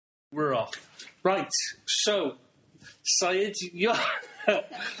We're off. Right, so, Syed,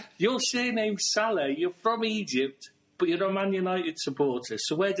 your surname's Salah. You're from Egypt, but you're a Man United supporter.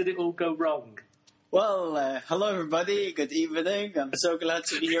 So where did it all go wrong? Well, hello everybody, good evening. I'm so glad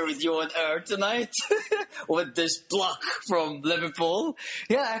to be here with you on air tonight with this block from Liverpool.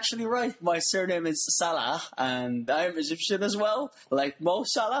 Yeah, actually right, my surname is Salah and I'm Egyptian as well. Like Mo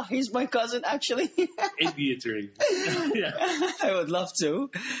Salah, he's my cousin actually. In your dream. Yeah. I would love to.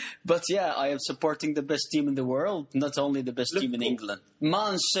 But yeah, I am supporting the best team in the world, not only the best team in England.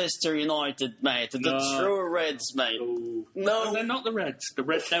 Manchester United, mate. The true Reds, mate. No, they're not the Reds, the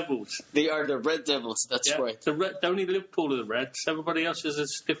Red Devils. They are the Red Devils, that's right. The only Liverpool are the Reds. Everybody else is a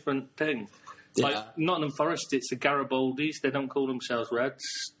different thing. Yeah. Like Nottingham Forest, it's the Garibaldis. They don't call themselves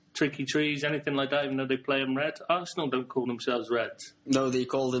Reds. Tricky Trees, anything like that, even though they play them red. Arsenal don't call themselves Reds. No, they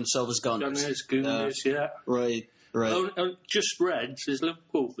call themselves Gunners. Gooners, yeah. Right. Just Reds is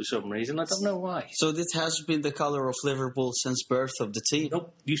Liverpool for some reason. I don't know why. So this has been the colour of Liverpool since birth of the team?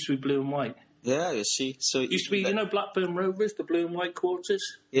 Nope, used to be blue and white. Yeah, you see. So it used to be, Blackburn Rovers, the blue and white quarters?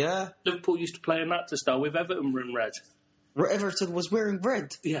 Yeah. Liverpool used to play in that to start with. Everton were in red. Where Everton was wearing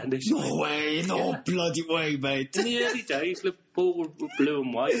red? Yeah. No bloody way, mate. In the early days, Liverpool were blue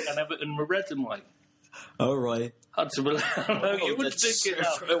and white and Everton were red and white. All right. Hard to believe. You would think it.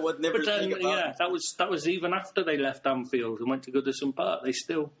 I would never think about it. Yeah, that was even after they left Anfield and went to Goodison Park.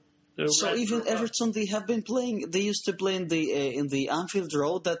 So even Everton, they have been playing. They used to play in the Anfield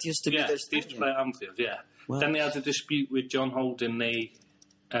Road. That used to be their stadium. They used to play at Anfield. Yeah. Wow. Then they had a dispute with John Holden, the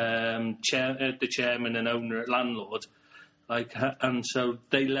chairman and owner, landlord. And so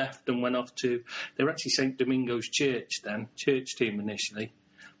they left and went off to. They were actually St Domingo's Church then, church team initially.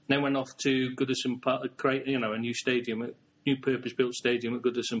 They went off to Goodison Park, create a new stadium, new purpose-built stadium at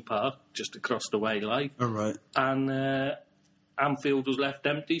Goodison Park, just across the way, All right. And Anfield was left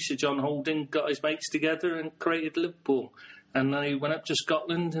empty, so John Holding got his mates together and created Liverpool. And then he went up to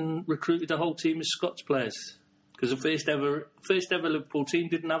Scotland and recruited a whole team of Scots players. Because the first ever Liverpool team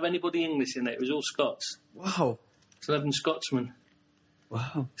didn't have anybody English in it. It was all Scots. Wow. It's 11 Scotsmen.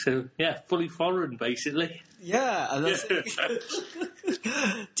 Wow. So, yeah, fully foreign, basically. Yeah. And that's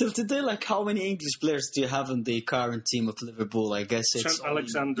till today, how many English players do you have in the current team of Liverpool? I guess it's Trent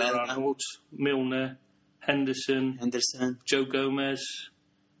Alexander-Arnold, Milner, Henderson, Joe Gomez,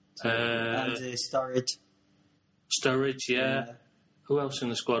 and Sturridge. Sturridge, yeah. Who else in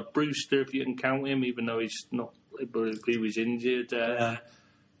the squad? Brewster, if you can count him, even though he's not, he was injured.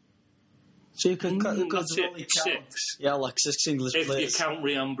 So you could six. Yeah, 6 English players. If you count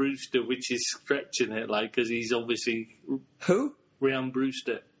Ryan Brewster, which is stretching it, because he's obviously... Who? Ryan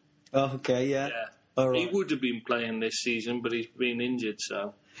Brewster. Oh, okay, yeah. All right. He would have been playing this season, but he's been injured,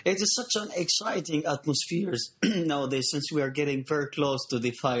 so... It is such an exciting atmosphere nowadays, since we are getting very close to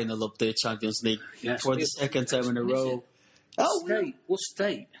the final of the Champions League for the second time in a row. What's the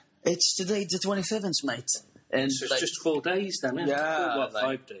date? It's today, the 27th, mate. And so it's just 4 days then, isn't it?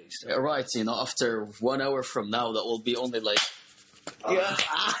 5 days. So. Right, after 1 hour from now, that will be only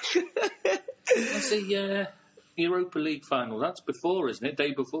That's the Europa League final. That's before, isn't it?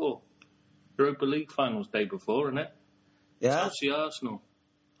 Day before. Europa League finals day before, isn't it? Yeah. Chelsea-Arsenal.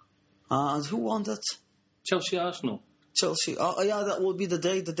 And who won that? Chelsea-Arsenal. Chelsea. Oh, yeah, that will be the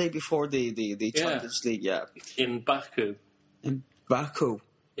day before the Champions League, yeah. In Baku. In Baku?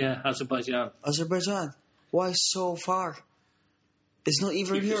 Yeah, Azerbaijan. Why so far? It's not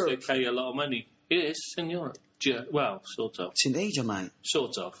even Europe. Because they pay a lot of money. It is, it's in Europe. Well, sort of. It's in Asia, man.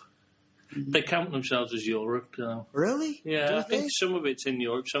 Sort of. Mm-hmm. They count themselves as Europe. Really? Yeah, I think some of it's in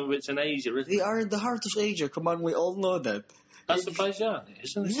Europe, some of it's in Asia, isn't it? They are in the heart of Asia. Come on, we all know that. Azerbaijan,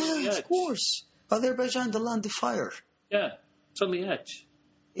 isn't it? Yeah, of course. Azerbaijan, the land of fire. Yeah, it's on the edge.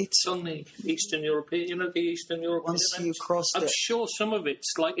 It's on the Eastern European, the Eastern European. Once you cross I'm sure some of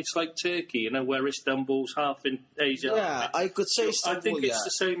it's like Turkey, where Istanbul's half in Asia. Yeah, I could say Istanbul, I think it's the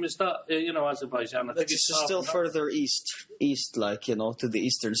same as that, Azerbaijan. I think it's still further east, to the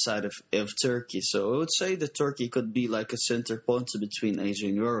eastern side of Turkey. So I would say that Turkey could be like a center point between Asia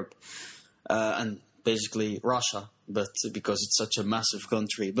and Europe. And basically Russia, but because it's such a massive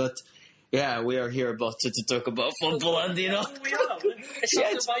country. But... yeah, we are here to talk about football, and we are.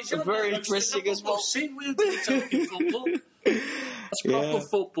 It's very interesting as well. See, we're talking football. That's proper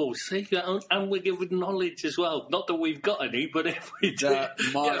football, see, and we're giving knowledge as well. Not that we've got any, but if we do,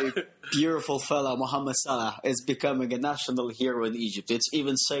 my beautiful fella Mohamed Salah is becoming a national hero in Egypt. It's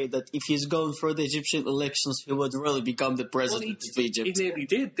even said that if he's going for the Egyptian elections, he would really become the president of Egypt. He nearly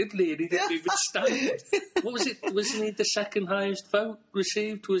did, didn't he? And he didn't even stand. What was it? Wasn't he the second highest vote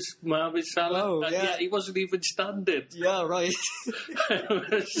received? Was Mohamed Salah? Oh, yeah. He wasn't even standing. Yeah, right.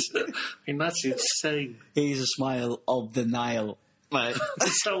 I mean, that's insane. He's a smile of the Nile. Right.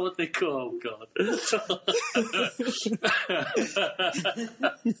 Is that what they call? God.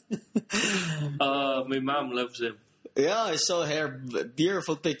 Oh, my mum loves him. Yeah, I saw her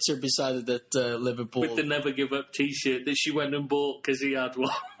beautiful picture beside that Liverpool. With the Never Give Up T-shirt that she went and bought because he had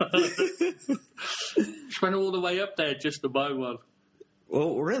one. She went all the way up there just to buy one.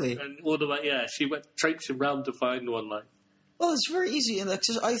 Oh, really? And all the way, yeah, she went traipsing around to find one, like. Well, it's very easy and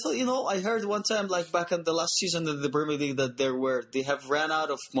access. I thought, I heard one time, like back in the last season of the Premier League, that they have ran out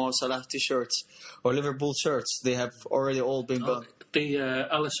of Mo Salah t-shirts or Liverpool shirts. They have already all been gone. The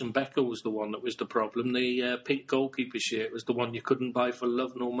Alisson Becker was the one that was the problem. The pink goalkeeper shirt was the one you couldn't buy for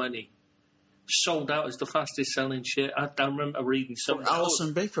love nor money. Sold out as the fastest selling shirt. I remember reading something.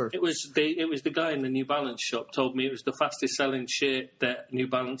 Alisson Becker. It was the guy in the New Balance shop told me it was the fastest selling shirt that New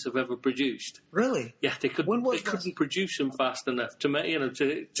Balance have ever produced. Really? Yeah, they couldn't produce them fast enough to make,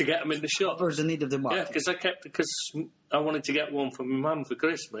 to get them in the shop. Cover the need of the market. Yeah, because I wanted to get one for my mum for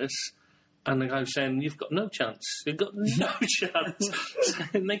Christmas. And the guy was saying, you've got no chance. You've got no chance.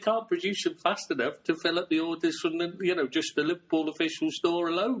 And they can't produce them fast enough to fill up the orders from just the Liverpool official store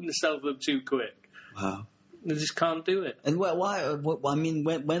alone to sell them too quick. Wow. They just can't do it. And why? I mean,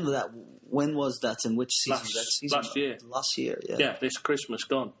 when was that? In which season? Last year. Last year, yeah. Yeah, this Christmas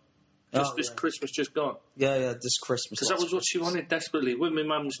gone. This Christmas just gone. Yeah, this Christmas. Because that was what she wanted desperately. With my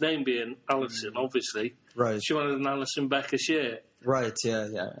mum's name being Alisson, obviously. Right. She wanted an Alisson Becker shirt. Right, yeah.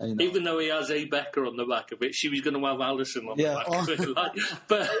 I know. Even though he has A. Becker on the back of it, she was going to have Alisson on the back of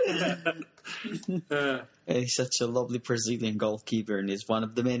it. But he's such a lovely Brazilian goalkeeper, and he's one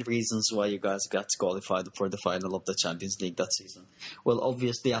of the main reasons why you guys got qualified for the final of the Champions League that season. Well,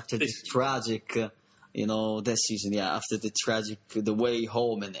 obviously after the tragic... this season, after the way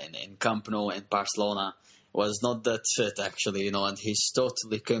home in Camp Nou and Barcelona was not that fit, actually, and he's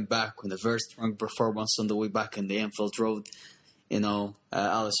totally came back with a very strong performance on the way back in the Anfield Road.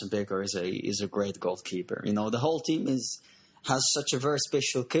 Alisson Becker is a great goalkeeper. The whole team has such a very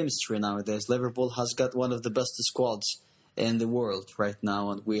special chemistry nowadays. Liverpool has got one of the best squads in the world right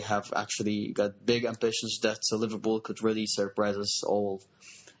now, and we have actually got big ambitions that Liverpool could really surprise us all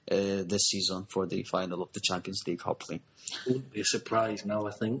this season for the final of the Champions League, hopefully. It wouldn't be a surprise now,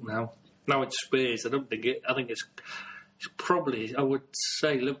 I think, now it's Spurs. I think it's probably, I would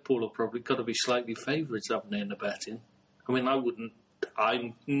say Liverpool are probably got to be slightly favourites up there in the betting. I mean,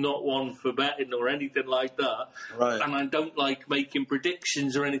 I'm not one for betting or anything like that. Right. And I don't like making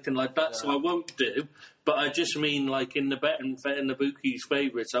predictions or anything like that, so I won't do. But I just mean, like, in the betting the bookies'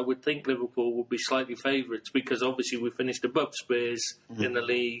 favourites, I would think Liverpool would be slightly favourites because obviously we finished above Spurs in the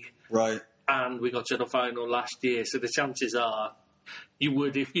league. Right. And we got to the final last year, so the chances are you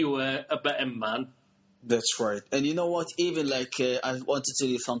would if you were a betting man. That's right. And you know what? Even I wanted to tell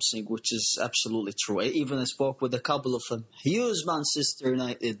you something which is absolutely true. I spoke with a couple of huge Manchester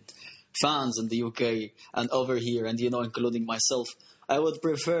United fans in the UK and over here, and including myself. I would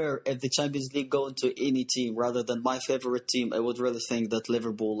prefer if the Champions League go into any team rather than my favourite team. I would really think that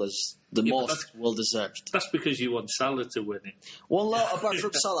Liverpool is the most well-deserved. That's because you want Salah to win it. Well, no, apart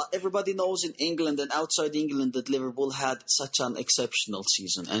from Salah, everybody knows in England and outside England that Liverpool had such an exceptional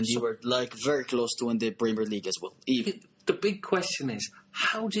season, and you were very close to win the Premier League as well. The big question is,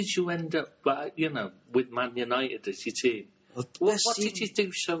 how did you end up, with Man United as your team? What did you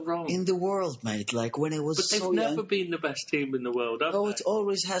do so wrong? In the world, mate. Like when it was but they've never been the best team in the world, have they? It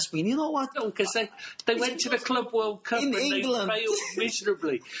always has been. You know what? No, because they went to the Club World Cup and England. They failed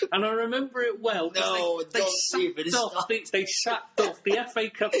miserably. And I remember it well. They sacked off the FA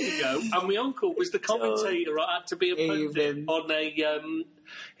Cup to go, and my uncle was the commentator. I had to be a pundit on a...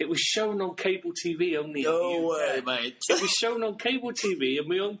 it was shown on cable TV only. No way, mate. It was shown on cable TV, and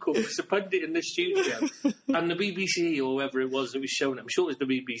my uncle was a pundit in the studio. And the BBC, or whoever it was that was showing it, I'm sure it was the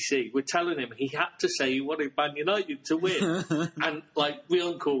BBC, were telling him he had to say he wanted Man United to win. And, my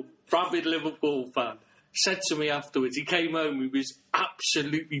uncle, rabid Liverpool fan, said to me afterwards, he came home, he was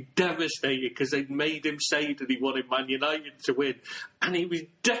absolutely devastated because they'd made him say that he wanted Man United to win. And he was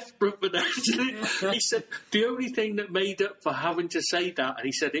desperate for that. He said the only thing that made up for having to say that, and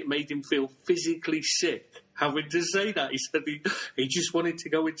he said it made him feel physically sick having to say that. He said he just wanted to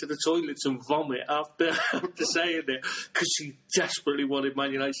go into the toilets and vomit after saying it because he desperately wanted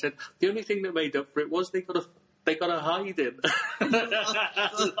Man United. He said the only thing that made up for it was they got they got to hide him.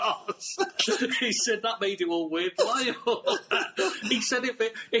 He said that made it all worthwhile. He said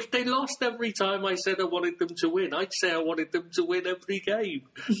if they lost every time I said I wanted them to win, I'd say I wanted them to win every game.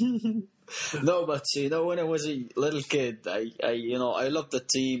 No, but when I was a little kid, I loved the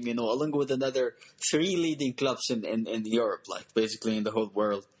team. Along with another 3 leading clubs in Europe, like basically in the whole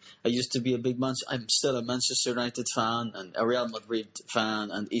world. I used to be I'm still a Manchester United fan and a Real Madrid fan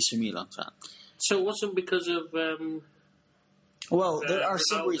and AC Milan fan. So it wasn't because of... well, there are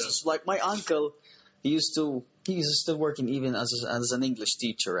some reasons. Like my uncle, he was still working even as an English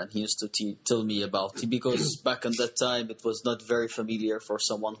teacher, and he used to tell me about it, because back in that time it was not very familiar for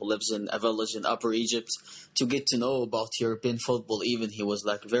someone who lives in a village in Upper Egypt to get to know about European football. Even he was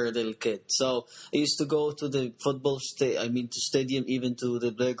like a very little kid. So I used to go to the stadium, even to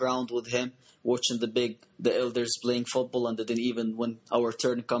the playground with him, watching the elders playing football, and then even when our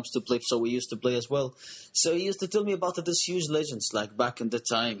turn comes to play, so we used to play as well. So he used to tell me about these huge legends, like back in the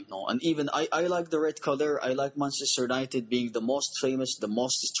time, and even I like the red color. I like Manchester United being the most famous, the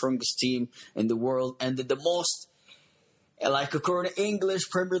most strongest team in the world, and the most current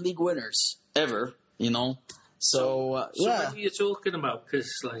English Premier League winners ever, So what are you talking about?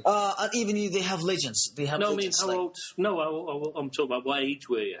 Because and even they have legends. They have. No, legends, I mean how old? No, I'm talking about what age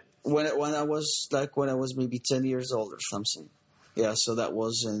were you? When I was maybe 10 years old or something. Yeah, so that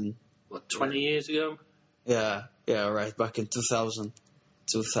was in 20 years ago. Yeah, right. Back in 2000,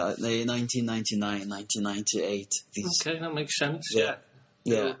 1999, 1998. Okay, that makes sense.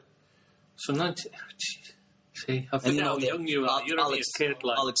 Yeah. So 90. See, I forget how young you are. You're only a kid,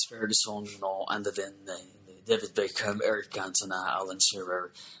 like Alex Ferguson, and then David Beckham, Eric Cantona, Alan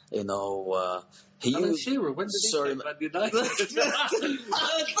Shearer, Alan Shearer, when did he play Man United?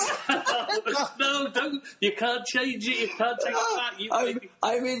 No, don't. You can't change it. You can't take it back.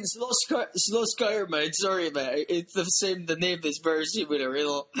 Solskjaer, mate. Sorry, mate. It's the same. The name is very similar,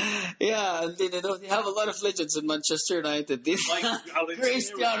 Yeah, and then they have a lot of legends in Manchester United.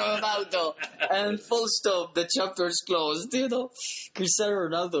 Cristiano Ronaldo, and full stop. The chapter is closed. Cristiano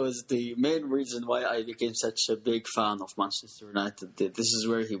Ronaldo is the main reason why I became such a big fan of Manchester United. This is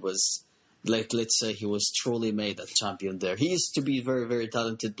where he was. Let's say he was truly made a champion there. He used to be a very, very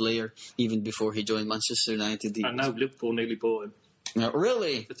talented player even before he joined Manchester United. And now Liverpool nearly bought him.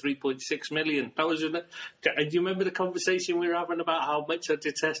 Really? For $3.6 million. That was. Do you remember the conversation we were having about how much I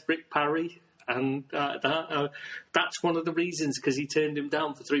detest Rick Parry? And that's one of the reasons, because he turned him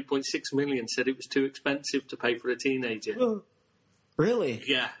down for $3.6 million. Said it was too expensive to pay for a teenager. Really?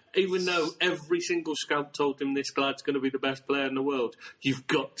 Yeah. Even though every single scout told him this lad's going to be the best player in the world, you've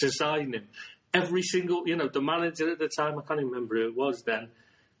got to sign him. Every single, the manager at the time, I can't even remember who it was then,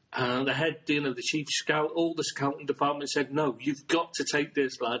 the head, the chief scout, all the scouting department said, no, you've got to take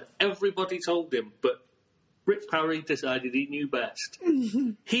this lad. Everybody told him, but Rick Parry decided he knew best.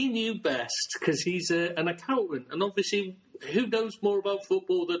 He knew best because he's an accountant, and obviously, who knows more about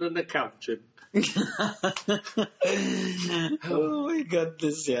football than an accountant? Oh my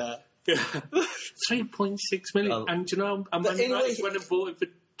goodness, yeah. 3.6 million. And I'm anyway, went and bought him for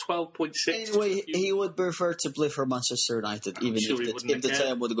 12.6. Anyway, he would prefer to play for Manchester United, even if the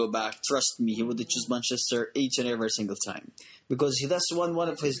time would go back. Trust me, he would choose Manchester each and every single time. Because that's one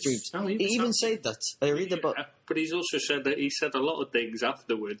of his dreams. No, he even said that. I read about. But he's also said that he said a lot of things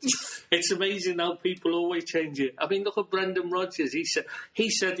afterwards. It's amazing how people always change it. I mean, look at Brendan Rodgers. He said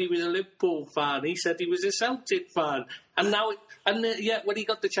he was a Liverpool fan. He said he was a Celtic fan. And yet when he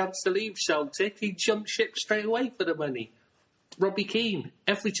got the chance to leave Celtic, he jumped ship straight away for the money. Robbie Keane,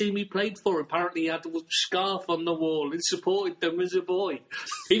 every team he played for, apparently he had a scarf on the wall and supported them as a boy.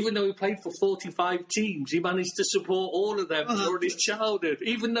 Even though he played for 45 teams, he managed to support all of them during his childhood.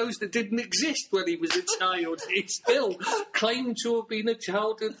 Even those that didn't exist when he was a child, he still claimed to have been a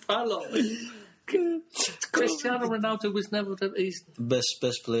childhood fan of it. Cristiano Ronaldo was never the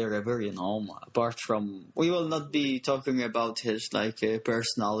best player ever, apart from, we will not be talking about his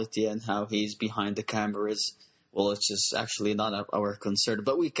personality and how he's behind the cameras. Well, it's just actually not our concern.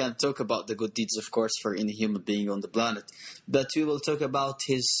 But we can talk about the good deeds, of course, for any human being on the planet. But we will talk about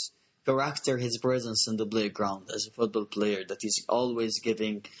his character, his presence in the playground as a football player, that he's always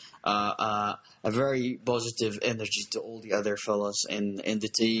giving a very positive energy to all the other fellas in the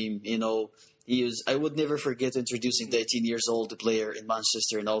team. I would never forget introducing the 18 years old player in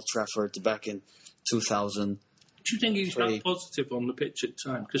Manchester in Old Trafford back in 2000. Do you think he's that positive on the pitch at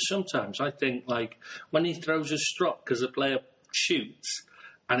times? Because sometimes I think, when he throws a strop because a player shoots,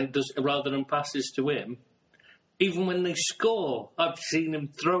 and it does rather than passes to him, even when they score, I've seen him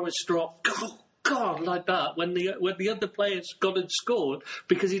throw a strop, God, like that, when the other players got and scored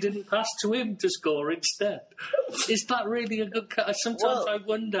because he didn't pass to him to score instead. Is that really a good... Sometimes I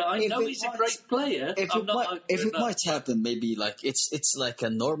wonder. I know he's a great player. If it might happen, maybe like it's like a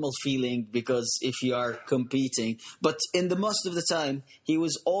normal feeling because if you are competing. But in the most of the time, he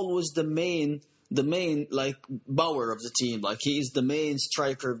was always the main like Bauer of the team. Like he's the main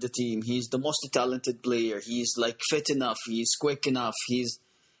striker of the team. He's the most talented player. He's like fit enough. He's quick enough. He's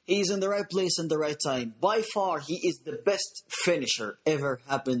in the right place in the right time. By far, he is the best finisher ever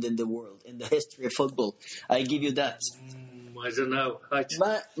happened in the world, in the history of football. I give you that. I don't know.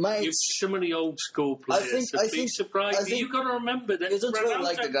 You've so many old school players. I think surprised. You've got to remember that. You don't really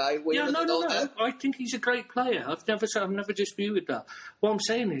like the guy. No. I think he's a great player. I've never disputed that. What I'm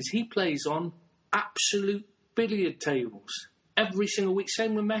saying is he plays on absolute billiard tables every single week.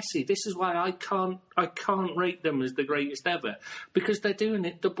 Same with Messi. This is why I can't rate them as the greatest ever, because they're doing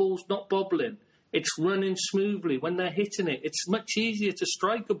it. The ball's not bobbling. It's running smoothly when they're hitting it. It's much easier to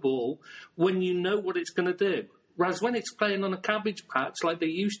strike a ball when you know what it's going to do. Whereas when it's playing on a cabbage patch like they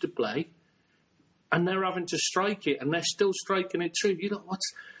used to play, and they're having to strike it, and they're still striking it true. You know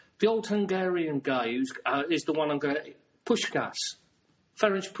what's the old Hungarian guy who's is the one I'm going to Puskás.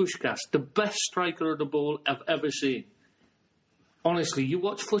 Ferenc Puskás, the best striker of the ball I've ever seen. Honestly, you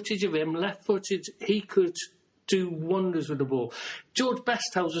watch footage of him, left-footed, he could do wonders with the ball. George Best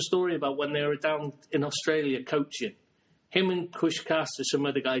tells a story about when they were down in Australia coaching. Him and Puskás and some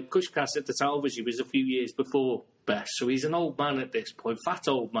other guy. Puskás at the time, obviously, was a few years before Best, so he's an old man at this point, fat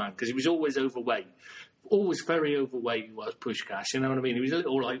old man, because he was always overweight. Always very overweight he was, Puskás, you know what I mean? He was a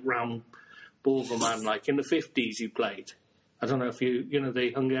little, like, round ball of a man, like in the 50s he played. I don't know if you know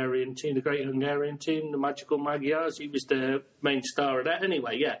the Hungarian team, the great Hungarian team, the Magical Magyars. He was the main star of that.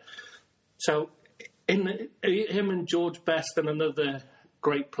 Anyway, yeah. So him and George Best and another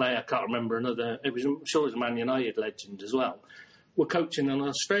great player, I can't remember another. I'm sure it was a Man United legend as well. Were coaching in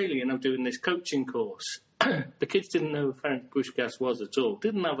Australia and I'm doing this coaching course. The kids didn't know who Ferenc Puskás was at all.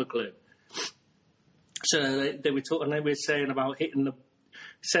 Didn't have a clue. So they were talking. They were saying about hitting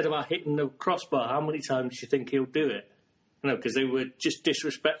the crossbar. How many times do you think he'll do it? No, because they were just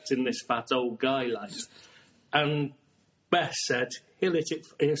disrespecting this fat old guy, like. And Best said he'll hit it.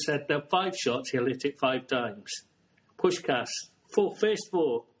 He said there are 5 shots. He'll hit it 5 times. Puskás, first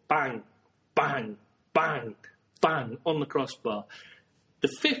 4, bang, bang, bang, bang on the crossbar. The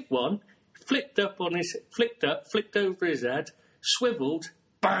 5th one flicked over his head, swiveled,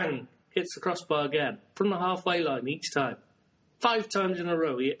 bang, hits the crossbar again from the halfway line each time. 5 times in a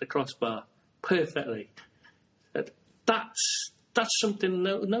row he hit the crossbar perfectly. That's something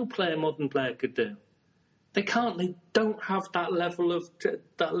no modern player could do. They can't. They don't have that level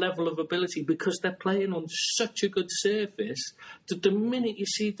of ability because they're playing on such a good surface that the minute you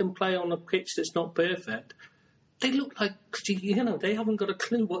see them play on a pitch that's not perfect, they look like they haven't got a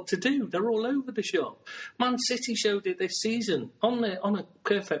clue what to do. They're all over the shop. Man City showed it this season on a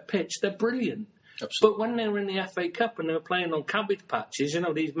perfect pitch. They're brilliant. Absolutely. But when they were in the FA Cup and they were playing on cabbage patches,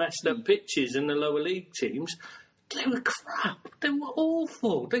 these messed up pitches in the lower league teams. They were crap. They were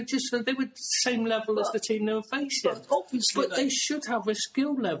awful. They were the same level as the team they were facing. But they should have a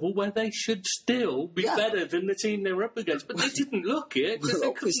skill level where they should still be better than the team they were up against. But they didn't look it because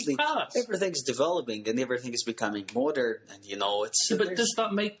they couldn't pass. Everything's developing and everything is becoming modern. And it's. Yeah, but does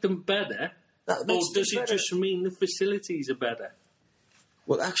that make them better, or does it just mean the facilities are better?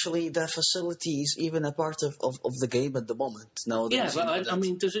 Well, actually, the facility is even a part of the game at the moment. Yeah, but I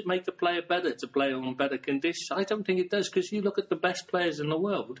mean, does it make the player better to play on better conditions? I don't think it does, because you look at the best players in the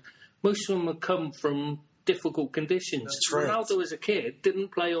world, most of them have come from difficult conditions. That's right. Ronaldo, as a kid,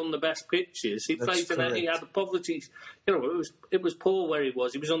 didn't play on the best pitches. He he had a poverty. It was poor where he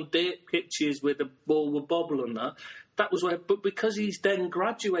was. He was on dirt pitches where the ball would bobble and that. That was where. But because he's then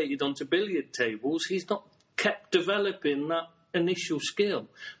graduated onto billiard tables, he's not kept developing that initial skill.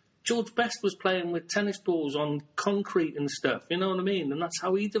 George Best was playing with tennis balls on concrete and stuff, you know what I mean? And that's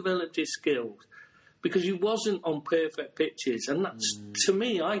how he developed his skills, because he wasn't on perfect pitches. And that's, to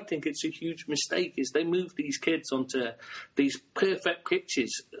me, I think it's a huge mistake, is they move these kids onto these perfect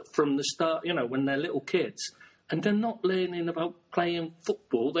pitches from the start, when they're little kids. And they're not learning about playing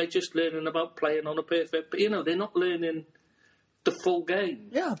football, they're just learning about playing on a perfect, they're not learning the full game.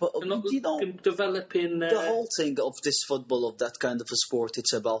 Yeah, but developing the whole thing of this football, of that kind of a sport,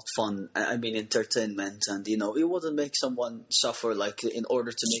 it's about fun. I mean, entertainment, and it wouldn't make someone suffer, like, in order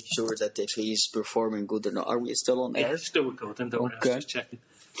to make sure that if he's performing good or not. Are we still on air? Yeah, still recording. Don't worry, I was just checking.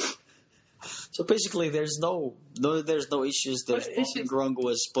 So basically, there's no issues. There's nothing wrong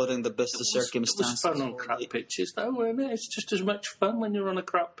with putting the best of circumstances. It was fun on crap pitches, though, wasn't it? It's just as much fun when you're on a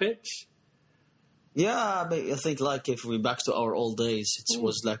crap pitch. Yeah, but I think like if we back to our old days, it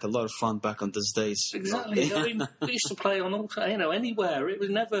was like a lot of fun back on those days. Exactly. I mean, we used to play on anywhere. It was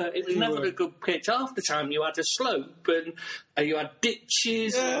never a good pitch. Half the time you had a slope and you had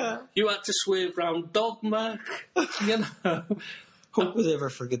ditches. Yeah. You had to swerve round dogma. Who could ever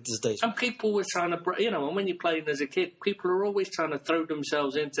forget these days? And people were trying to, and when you're playing as a kid, people are always trying to throw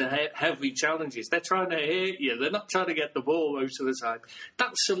themselves into heavy challenges. They're trying to hit you. They're not trying to get the ball most of the time.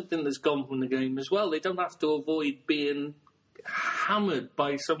 That's something that's gone from the game as well. They don't have to avoid being hammered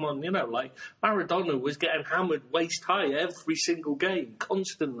by someone, like Maradona was getting hammered waist high every single game,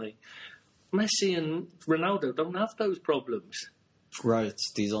 constantly. Messi and Ronaldo don't have those problems. Right,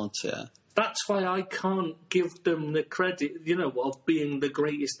 they don't, yeah. That's why I can't give them the credit, of being the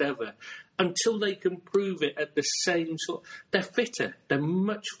greatest ever until they can prove it at the same sort. They're fitter. They're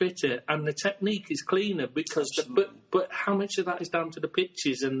much fitter, and the technique is cleaner because. But how much of that is down to the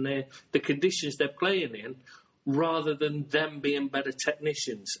pitches and the conditions they're playing in, rather than them being better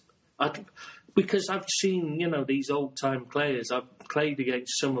technicians? Because I've seen, these old time players. I've played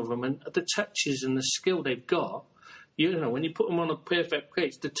against some of them, and the touches and the skill they've got. When you put them on a perfect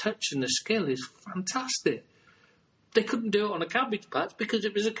pitch, the touch and the skill is fantastic. They couldn't do it on a cabbage patch because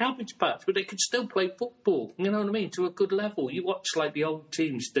it was a cabbage patch, but they could still play football, you know what I mean, to a good level. You watch, like, the old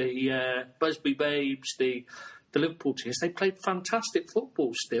teams, the Busby Babes, the Liverpool teams, they played fantastic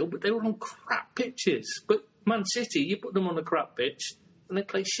football still, but they were on crap pitches. But Man City, you put them on a crap pitch, and they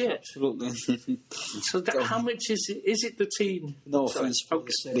play shit. Absolutely. So how much is it the team? No offense for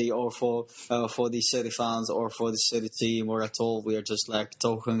the City or for the City fans or for the City team or at all. We are just like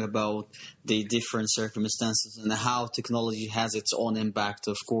talking about the different circumstances and how technology has its own impact,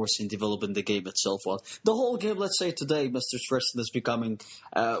 of course, in developing the game itself. Well, the whole game, let's say today, Mr. Tristan, is becoming,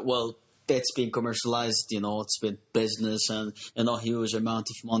 it's being commercialized, it's been business and a huge amount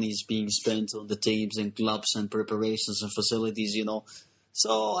of money is being spent on the teams and clubs and preparations and facilities,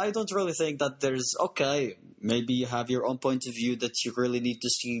 So I don't really think that maybe you have your own point of view that you really need to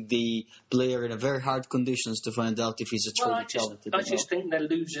see the player in a very hard conditions to find out if he's a truly talented. I just think they're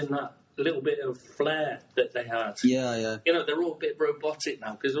losing that little bit of flair that they had. Yeah. They're all a bit robotic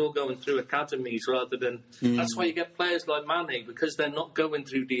now because they're all going through academies rather than... That's why you get players like Mane, because they're not going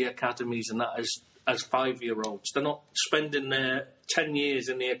through the academies and that as 5-year-olds. They're not spending their 10 years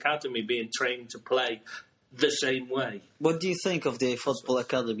in the academy being trained to play the same way. What do you think of the football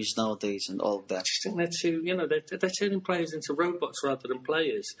academies nowadays and all of that? I just think they're turning players into robots rather than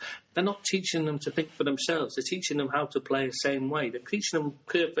players. They're not teaching them to think for themselves. They're teaching them how to play the same way. They're teaching them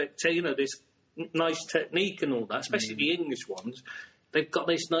perfect, this nice technique and all that, especially the English ones. They've got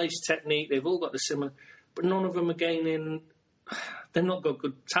this nice technique. They've all got the similar, but none of them are gaining. They've not got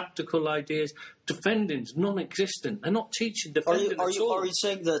good tactical ideas. Defending's non-existent. They're not teaching defending Are you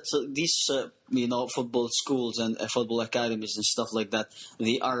saying that these, football schools and football academies and stuff like that,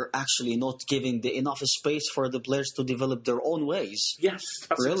 they are actually not giving enough space for the players to develop their own ways? Yes,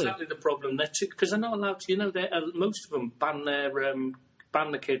 that's exactly the problem. Because they're not allowed to. Most of them ban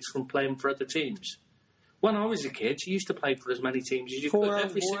the kids from playing for other teams. When I was a kid, you used to play for as many teams as you could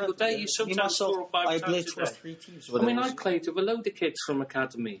every single day. You sometimes 4 or 5 times played a for day. 3 teams. I played with a load of kids from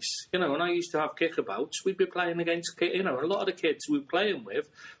academies, and I used to have kickabouts. We'd be playing against, a lot of the kids we were playing with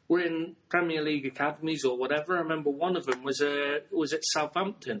were in Premier League academies or whatever. I remember one of them was at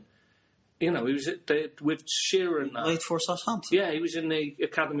Southampton. He was with Shearer and that. Played for Southampton? Yeah, he was in the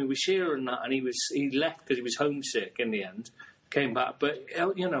academy with Shearer and that, and he left because he was homesick in the end. Came back, but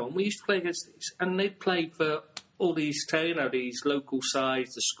and we used to play against these, and they played for all these, these local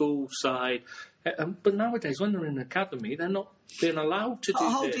sides, the school side. But nowadays, when they're in the academy, they're not being allowed to do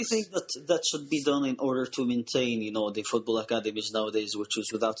How this. do you think that should be done in order to maintain, the football academies nowadays, which is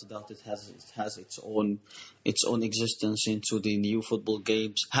without a doubt it has its own existence into the new football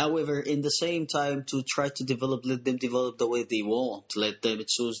games. However, in the same time, to try to let them develop the way they want, let them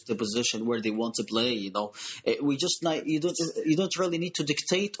choose the position where they want to play. You don't really need to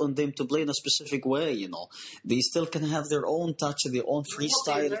dictate on them to play in a specific way. They still can have their own touch, their own freestyle.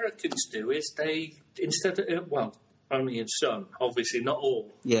 What the Americans do is only in some, obviously, not all.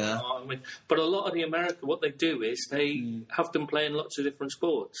 Yeah. But a lot of what they do is they have them playing lots of different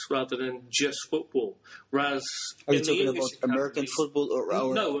sports rather than just football. Whereas are you talking about American football or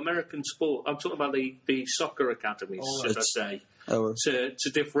our... No, American sport. I'm talking about the soccer academies, should I say. To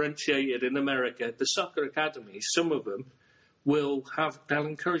differentiate it in America, the soccer academies, some of them they'll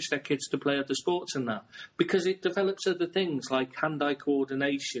encourage their kids to play other sports and that because it develops other things like hand-eye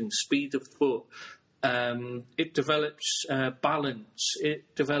coordination, speed of foot. It develops balance.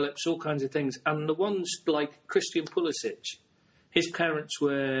 It develops all kinds of things. And the ones like Christian Pulisic, his parents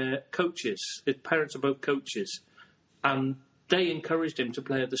were coaches. His parents are both coaches. And they encouraged him to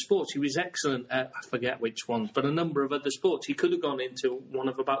play other sports. He was excellent at, I forget which ones, but a number of other sports. He could have gone into one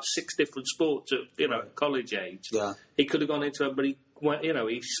of about 6 different sports at, college age. Yeah. He could have gone into it, but he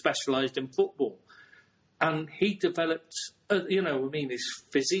specialised in football. And he developed, his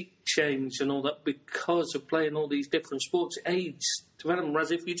physique changed and all that because of playing all these different sports. It aids development.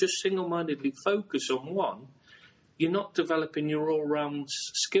 Whereas if you just single-mindedly focus on one, you're not developing your all-round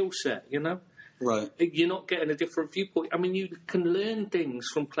skill set, Right. You're not getting a different viewpoint. I mean, you can learn things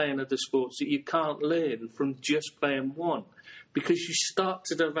from playing other sports that you can't learn from just playing one, because you start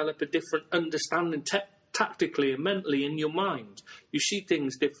to develop a different understanding tactically and mentally in your mind. You see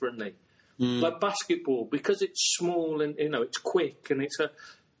things differently. Like basketball, because it's small and it's quick and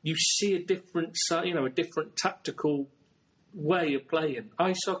you see a different a different tactical way of playing.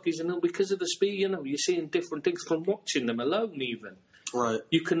 Ice hockey's because of the speed, you're seeing different things from watching them alone even. Right.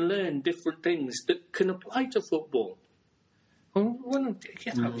 You can learn different things that can apply to football. Whereas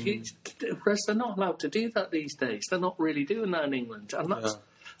they're not allowed to do that these days. They're not really doing that in England. And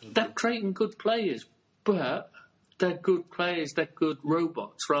they're creating good players, but they're good players, they're good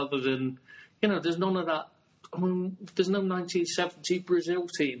robots, rather than, there's none of that. There's no 1970 Brazil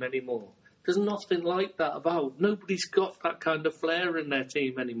team anymore. There's nothing like that about. Nobody's got that kind of flair in their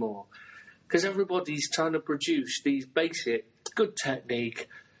team anymore. Because everybody's trying to produce these basic, good technique,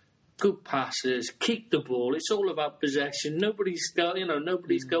 good passes, keep the ball. It's all about possession. Nobody's going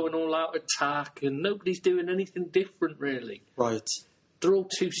all out attack, and nobody's doing anything different, really. Right. They're all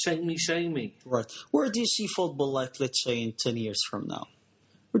too samey. Right. Where do you see football, like, let's say, in 10 years from now?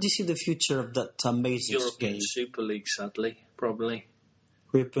 Where do you see the future of that amazing European game? Super League, sadly, probably.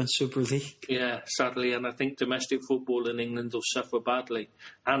 European Super League? Yeah, sadly, and I think domestic football in England will suffer badly.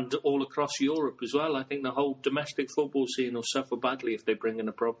 And all across Europe as well. I think the whole domestic football scene will suffer badly if they bring in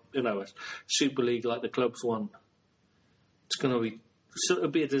a Super League like the clubs want. It'll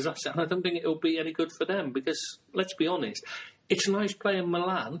be a disaster. And I don't think it'll be any good for them, because, let's be honest, it's nice playing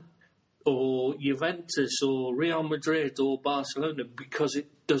Milan or Juventus or Real Madrid or Barcelona, because it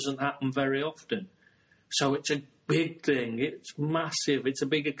doesn't happen very often. So it's a big thing. It's massive. It's a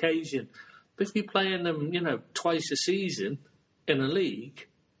big occasion. But if you're playing them, twice a season in a league,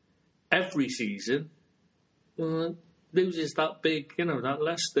 every season, loses that big, that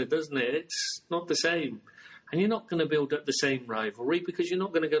Leicester, doesn't it? It's not the same. And you're not going to build up the same rivalry, because you're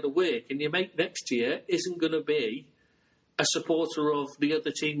not going to go to work, and your mate next year isn't going to be a supporter of the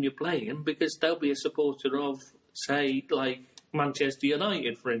other team you're playing, because they'll be a supporter of, say, like Manchester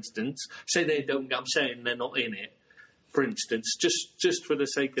United, for instance. Say they don't, I'm saying they're not in it, for instance, just for the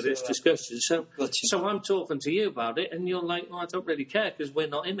sake of this discussion. So I'm talking to you about it, and you're like, I don't really care, because we're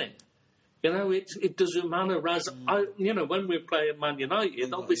not in it. It doesn't matter. Whereas, when we're playing Man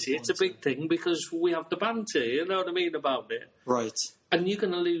United, obviously it's a big thing, because we have the banter, you know what I mean, about it. Right. And you're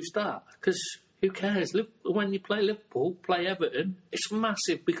going to lose that, because who cares? When you play Liverpool, play Everton, it's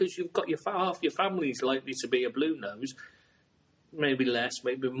massive, because you've got half your family's likely to be a Blue Nose. Maybe less,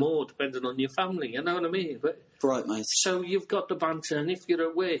 maybe more, depending on your family, you know what I mean? But right, mate. So you've got the banter, and if you're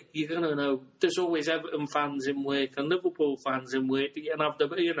at work, you're going to know there's always Everton fans in work and Liverpool fans in work. You can have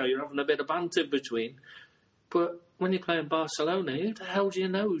you're having a bit of banter between. But when you're playing Barcelona, who the hell do you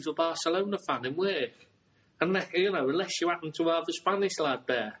know who's a Barcelona fan in work? Unless you happen to have a Spanish lad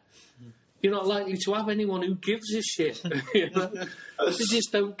there. You're not likely to have anyone who gives a shit. They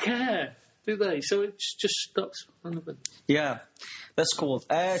just don't care, do they? So it just stops relevant. Yeah, that's cool.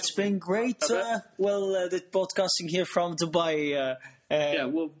 It's been great. The podcasting here from Dubai.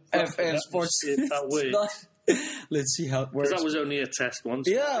 FM Sports. That worked. Let's see how it works. That was only a test once.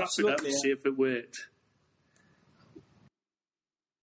 Yeah, absolutely. See if it worked.